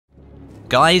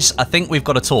Guys, I think we've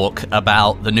got to talk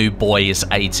about the new boys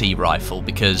AT rifle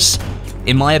because,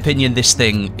 in my opinion, this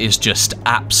thing is just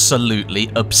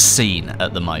absolutely obscene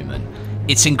at the moment.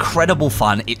 It's incredible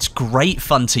fun, it's great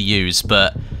fun to use,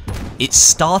 but it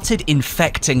started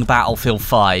infecting Battlefield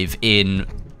 5 in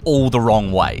all the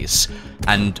wrong ways.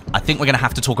 And I think we're going to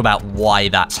have to talk about why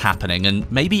that's happening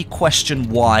and maybe question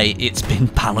why it's been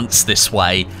balanced this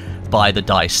way by the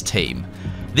DICE team.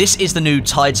 This is the new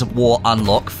Tides of War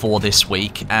unlock for this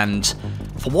week, and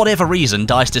for whatever reason,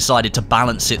 DICE decided to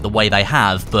balance it the way they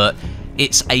have, but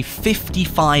it's a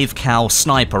 55 cal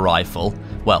sniper rifle.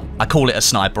 Well, I call it a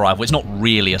sniper rifle. It's not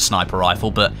really a sniper rifle,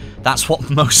 but that's what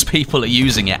most people are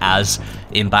using it as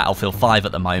in Battlefield 5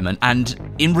 at the moment.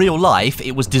 And in real life,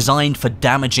 it was designed for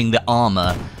damaging the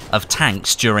armor of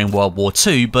tanks during World War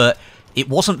II, but it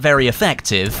wasn't very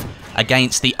effective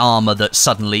against the armor that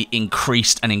suddenly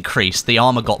increased and increased. The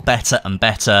armor got better and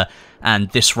better, and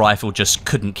this rifle just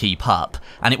couldn't keep up.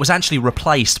 And it was actually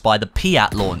replaced by the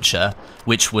Piat launcher,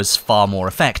 which was far more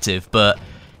effective, but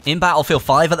in Battlefield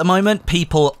 5 at the moment,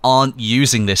 people aren't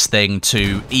using this thing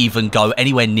to even go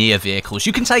anywhere near vehicles.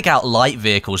 You can take out light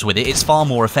vehicles with it, it's far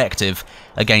more effective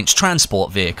against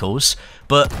transport vehicles,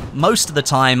 but most of the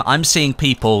time I'm seeing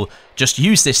people just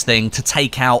use this thing to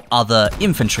take out other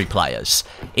infantry players.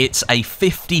 It's a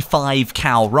 55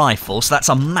 cal rifle, so that's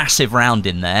a massive round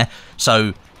in there,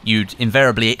 so you'd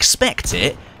invariably expect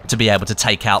it to be able to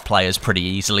take out players pretty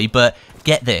easily, but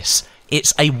get this.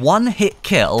 It's a one-hit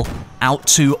kill out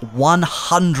to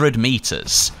 100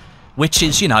 meters, which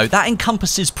is, you know, that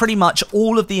encompasses pretty much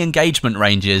all of the engagement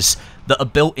ranges that are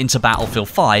built into Battlefield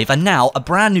 5, and now a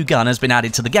brand new gun has been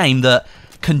added to the game that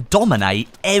can dominate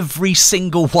every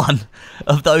single one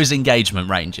of those engagement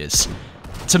ranges.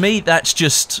 To me, that's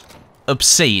just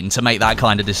obscene to make that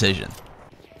kind of decision.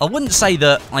 I wouldn't say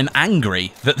that I'm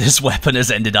angry that this weapon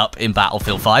has ended up in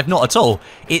Battlefield 5, not at all.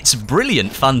 It's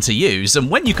brilliant fun to use,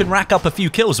 and when you can rack up a few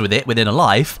kills with it within a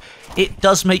life, it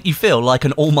does make you feel like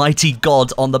an almighty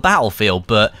god on the battlefield,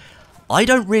 but I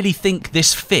don't really think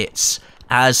this fits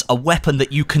as a weapon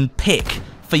that you can pick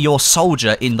for your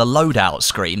soldier in the loadout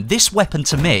screen. This weapon,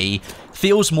 to me,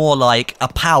 feels more like a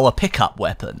power pickup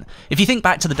weapon. If you think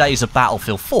back to the days of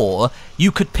Battlefield 4,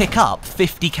 you could pick up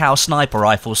 50 cal sniper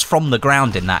rifles from the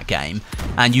ground in that game,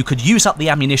 and you could use up the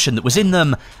ammunition that was in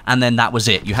them, and then that was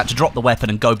it. You had to drop the weapon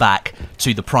and go back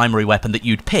to the primary weapon that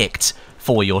you'd picked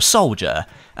for your soldier.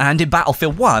 And in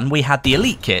Battlefield 1, we had the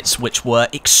elite kits, which were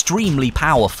extremely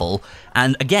powerful,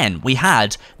 and again, we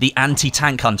had the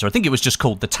anti-tank hunter, I think it was just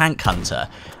called the tank hunter,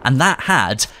 and that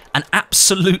had an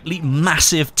absolutely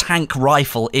massive tank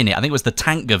rifle in it. I think it was the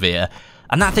tank Gavir,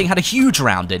 and that thing had a huge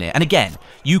round in it, and again,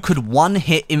 you could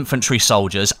one-hit infantry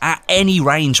soldiers at any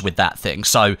range with that thing,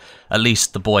 so at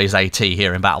least the boys AT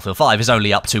here in Battlefield 5 is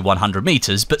only up to 100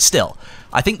 meters, but still,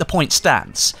 I think the point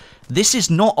stands. This is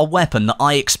not a weapon that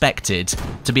I expected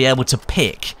to be able to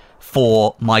pick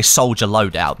for my soldier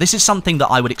loadout. This is something that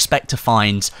I would expect to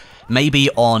find maybe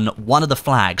on one of the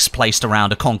flags placed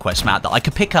around a conquest map that I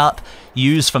could pick up,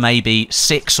 use for maybe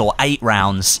 6 or 8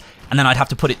 rounds, and then I'd have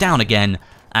to put it down again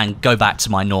and go back to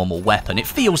my normal weapon. It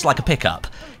feels like a pickup.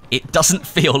 It doesn't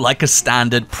feel like a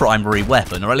standard primary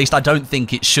weapon, or at least I don't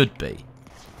think it should be.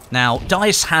 Now,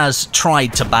 DICE has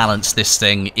tried to balance this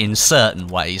thing in certain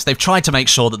ways. They've tried to make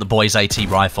sure that the boys AT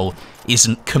rifle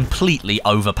isn't completely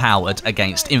overpowered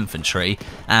against infantry,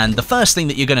 and the first thing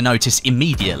that you're going to notice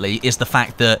immediately is the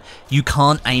fact that you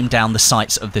can't aim down the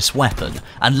sights of this weapon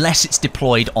unless it's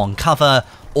deployed on cover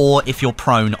or if you're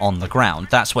prone on the ground.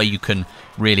 That's where you can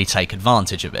really take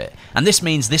advantage of it. And this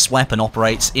means this weapon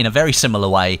operates in a very similar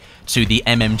way to the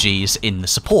MMGs in the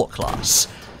support class.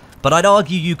 But I'd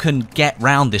argue you can get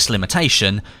round this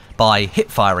limitation by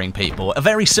hip-firing people, a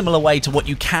very similar way to what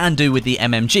you can do with the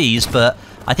MMGs, but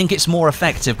I think it's more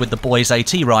effective with the boys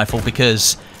AT rifle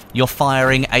because you're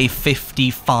firing a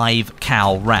 55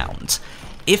 cal round.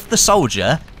 If the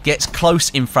soldier gets close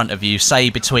in front of you,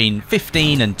 say between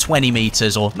 15 and 20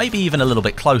 meters, or maybe even a little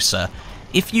bit closer,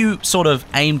 if you sort of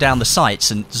aim down the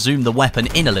sights and zoom the weapon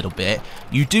in a little bit,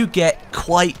 you do get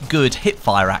quite good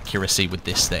hip-fire accuracy with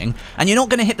this thing, and you're not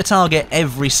going to hit the target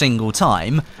every single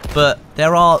time, but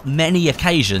there are many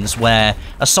occasions where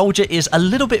a soldier is a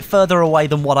little bit further away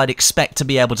than what I'd expect to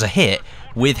be able to hit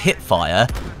with hip-fire,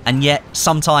 and yet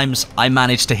sometimes I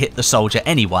manage to hit the soldier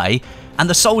anyway, and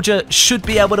the soldier should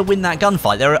be able to win that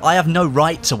gunfight. I have no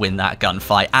right to win that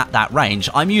gunfight at that range.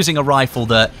 I'm using a rifle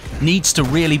that needs to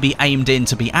really be aimed in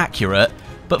to be accurate,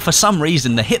 but for some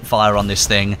reason the hipfire on this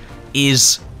thing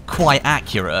is quite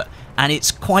accurate, and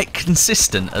it's quite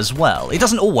consistent as well. It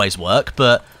doesn't always work,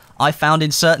 but I found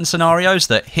in certain scenarios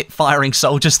that hip-firing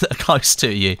soldiers that are close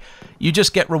to you, you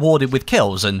just get rewarded with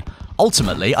kills, and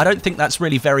ultimately, I don't think that's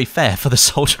really very fair for the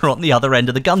soldier on the other end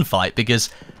of the gunfight, because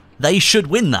they should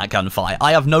win that gunfight.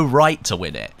 I have no right to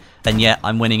win it, and yet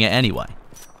I'm winning it anyway.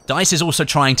 DICE is also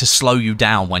trying to slow you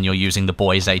down when you're using the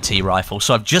boys AT rifle,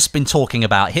 so I've just been talking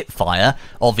about hipfire.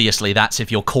 Obviously that's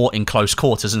if you're caught in close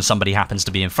quarters and somebody happens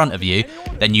to be in front of you,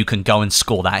 then you can go and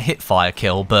score that hipfire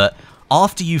kill, but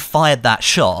after you've fired that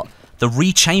shot, the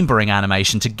rechambering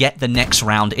animation to get the next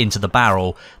round into the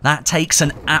barrel, that takes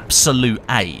an absolute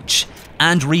age.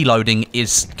 And reloading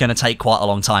is going to take quite a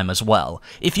long time as well.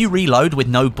 If you reload with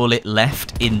no bullet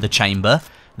left in the chamber,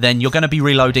 then you're going to be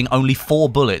reloading only 4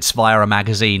 bullets via a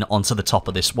magazine onto the top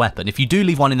of this weapon. If you do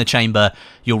leave one in the chamber,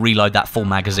 you'll reload that full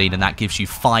magazine, and that gives you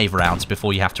 5 rounds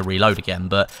before you have to reload again.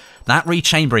 But that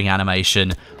rechambering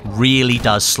animation really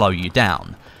does slow you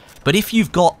down. But if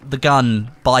you've got the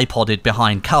gun bipoded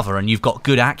behind cover and you've got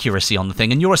good accuracy on the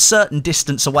thing, and you're a certain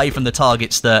distance away from the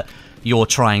targets that you're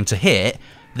trying to hit,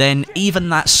 then even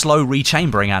that slow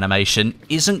rechambering animation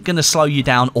isn't going to slow you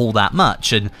down all that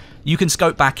much, and you can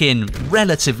scope back in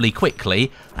relatively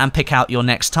quickly and pick out your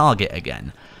next target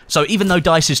again. So even though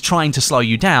DICE is trying to slow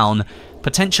you down,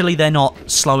 potentially they're not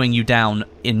slowing you down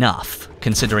enough,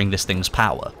 considering this thing's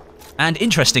power. And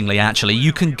interestingly, actually,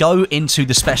 you can go into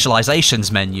the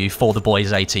specializations menu for the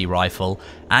boys AT rifle,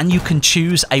 and you can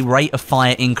choose a rate of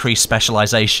fire increase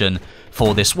specialization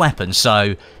for this weapon.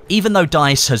 So even though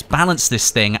DICE has balanced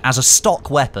this thing as a stock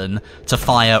weapon to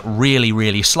fire really,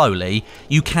 really slowly,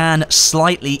 you can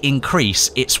slightly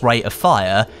increase its rate of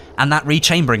fire, and that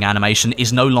rechambering animation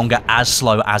is no longer as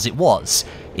slow as it was.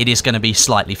 It is going to be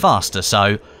slightly faster,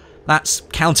 so that's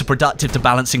counterproductive to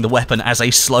balancing the weapon as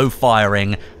a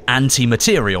slow-firing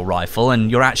anti-material rifle,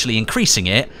 and you're actually increasing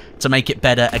it to make it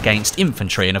better against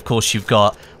infantry. And of course you've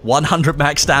got 100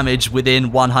 max damage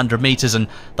within 100 meters, and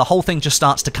the whole thing just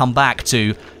starts to come back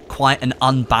to quite an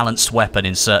unbalanced weapon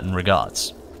in certain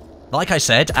regards. Like I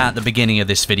said at the beginning of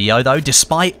this video though,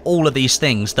 despite all of these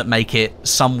things that make it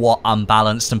somewhat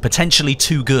unbalanced and potentially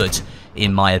too good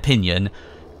in my opinion,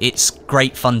 it's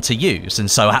great fun to use, and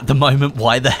so at the moment,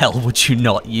 why the hell would you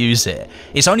not use it?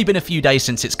 It's only been a few days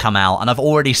since it's come out, and I've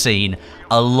already seen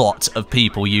a lot of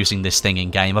people using this thing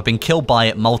in-game. I've been killed by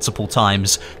it multiple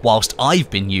times whilst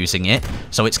I've been using it,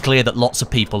 so it's clear that lots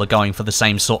of people are going for the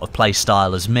same sort of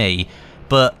playstyle as me,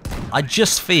 but I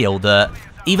just feel that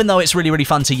even though it's really, really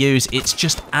fun to use, it's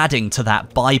just adding to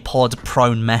that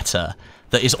bipod-prone meta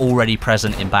that is already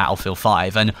present in Battlefield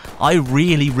 5, and I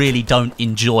really, really don't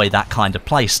enjoy that kind of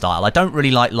playstyle. I don't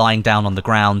really like lying down on the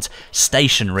ground,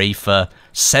 stationary for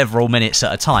several minutes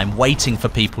at a time, waiting for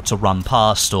people to run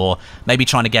past, or maybe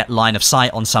trying to get line of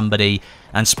sight on somebody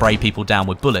and spray people down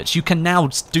with bullets. You can now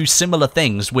do similar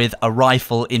things with a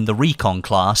rifle in the recon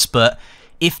class, but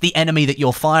if the enemy that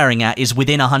you're firing at is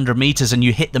within 100 meters and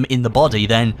you hit them in the body,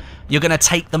 then you're going to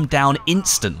take them down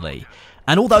instantly.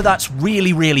 And although that's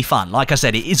really, really fun, like I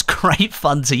said, it is great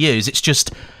fun to use, it's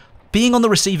just being on the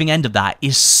receiving end of that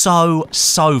is so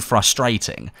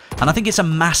frustrating. And I think it's a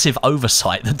massive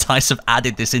oversight that DICE have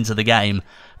added this into the game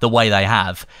the way they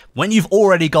have. When you've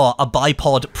already got a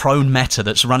bipod-prone meta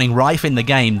that's running rife in the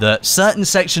game that certain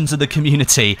sections of the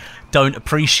community don't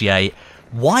appreciate,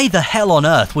 why the hell on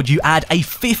earth would you add a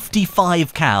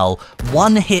 55 cal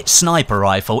one-hit sniper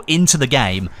rifle into the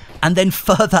game and then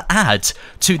further add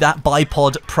to that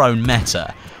bipod-prone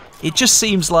meta? It just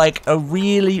seems like a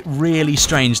really, really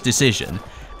strange decision.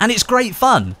 And it's great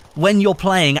fun when you're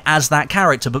playing as that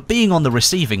character, but being on the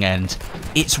receiving end,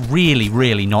 it's really,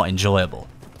 really not enjoyable.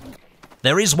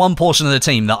 There is one portion of the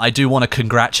team that I do want to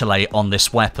congratulate on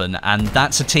this weapon, and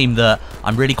that's a team that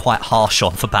I'm really quite harsh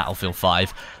on for Battlefield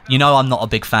 5. You know I'm not a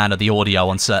big fan of the audio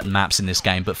on certain maps in this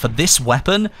game, but for this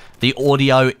weapon, the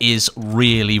audio is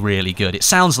really, really good. It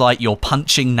sounds like you're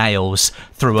punching nails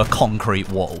through a concrete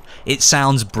wall. It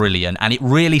sounds brilliant, and it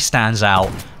really stands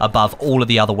out above all of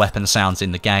the other weapon sounds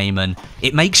in the game, and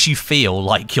it makes you feel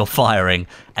like you're firing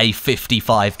a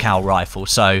 55 cal rifle.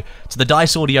 So, to the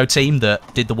DICE audio team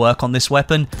that did the work on this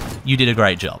weapon, you did a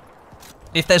great job.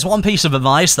 If there's one piece of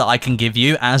advice that I can give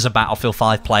you as a Battlefield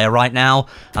 5 player right now,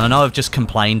 and I know I've just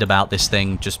complained about this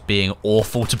thing just being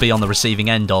awful to be on the receiving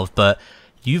end of, but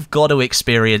you've got to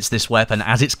experience this weapon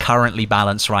as it's currently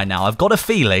balanced right now. I've got a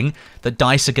feeling that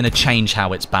DICE are going to change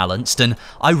how it's balanced, and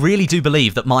I really do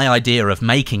believe that my idea of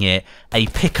making it a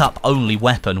pickup-only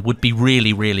weapon would be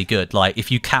really, really good. Like,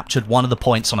 if you captured one of the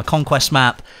points on a conquest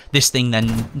map, this thing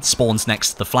then spawns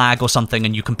next to the flag or something,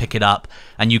 and you can pick it up,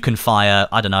 and you can fire,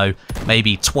 I don't know,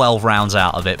 maybe 12 rounds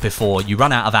out of it before you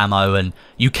run out of ammo, and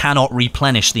you cannot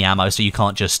replenish the ammo, so you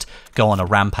can't just go on a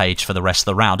rampage for the rest of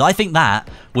the round. I think that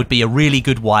would be a really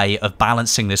good way of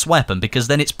balancing this weapon, because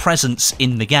then its presence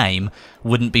in the game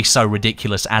wouldn't be so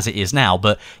ridiculous as it is now.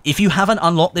 But if you haven't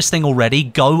unlocked this thing already,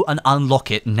 go and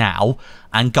unlock it now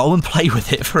and go and play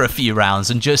with it for a few rounds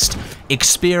and just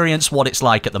experience what it's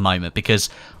like at the moment, because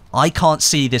I can't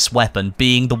see this weapon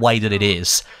being the way that it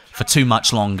is for too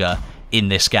much longer in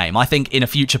this game. I think in a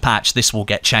future patch this will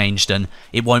get changed and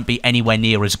it won't be anywhere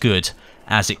near as good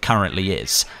as it currently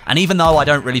is. And even though I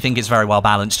don't really think it's very well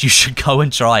balanced, you should go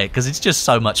and try it because it's just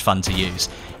so much fun to use.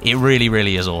 It really,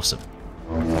 really is awesome.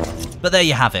 But there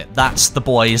you have it. That's the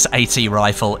boys' AT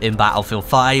rifle in Battlefield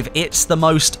 5. It's the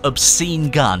most obscene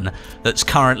gun that's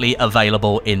currently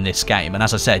available in this game. And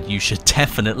as I said, you should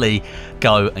definitely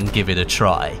go and give it a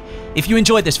try. If you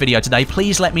enjoyed this video today,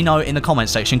 please let me know in the comment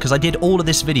section, because I did all of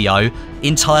this video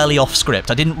entirely off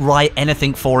script. I didn't write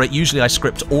anything for it. Usually I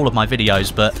script all of my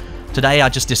videos, but today I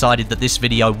just decided that this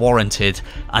video warranted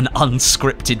an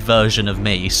unscripted version of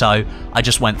me, so I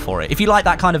just went for it. If you like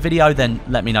that kind of video, then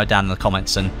let me know down in the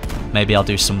comments and maybe I'll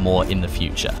do some more in the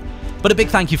future. But a big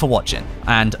thank you for watching,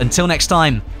 and until next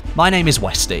time, my name is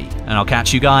Westie, and I'll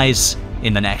catch you guys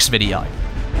in the next video.